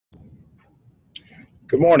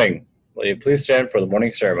Good morning. Will you please stand for the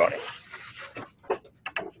morning ceremony?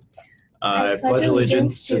 I pledge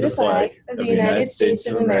allegiance to the flag of the United States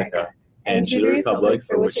of America and to the republic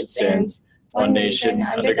for which it stands, one nation,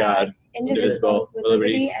 under God, indivisible, with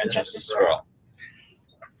liberty and justice for all.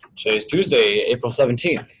 Today's Tuesday, April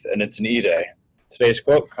 17th, and it's an E-Day. Today's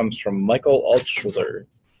quote comes from Michael Altschuler.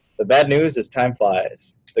 The bad news is time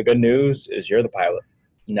flies. The good news is you're the pilot.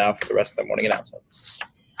 Now for the rest of the morning announcements.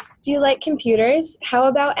 Do you like computers? How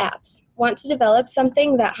about apps? Want to develop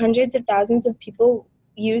something that hundreds of thousands of people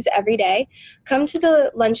use every day? Come to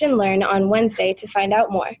the Lunch and Learn on Wednesday to find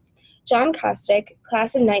out more. John Kostick,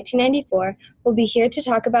 class of 1994, will be here to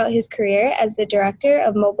talk about his career as the Director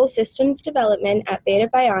of Mobile Systems Development at Beta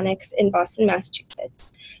Bionics in Boston,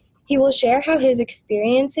 Massachusetts. He will share how his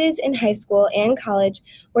experiences in high school and college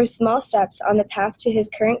were small steps on the path to his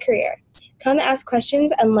current career. Come ask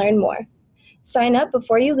questions and learn more. Sign up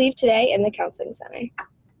before you leave today in the Counseling Center.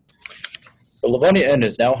 The Livonia Inn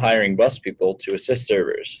is now hiring bus people to assist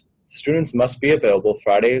servers. Students must be available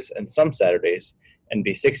Fridays and some Saturdays and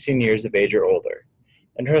be 16 years of age or older.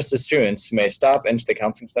 Interested students may stop into the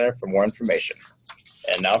Counseling Center for more information.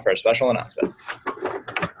 And now for a special announcement.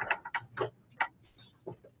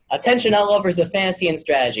 Attention all lovers of fantasy and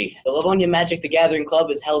strategy. The Livonia Magic the Gathering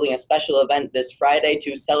Club is holding a special event this Friday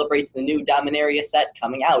to celebrate the new Dominaria set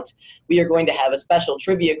coming out. We are going to have a special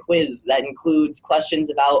trivia quiz that includes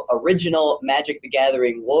questions about original Magic the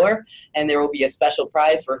Gathering lore, and there will be a special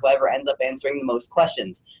prize for whoever ends up answering the most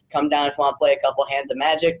questions. Come down if you want to play a couple hands of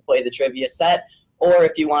Magic, play the trivia set, or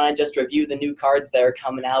if you want to just review the new cards that are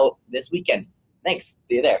coming out this weekend. Thanks.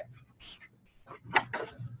 See you there.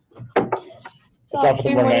 That's all for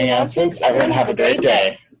the morning announcements. Everyone have a great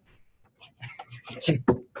day.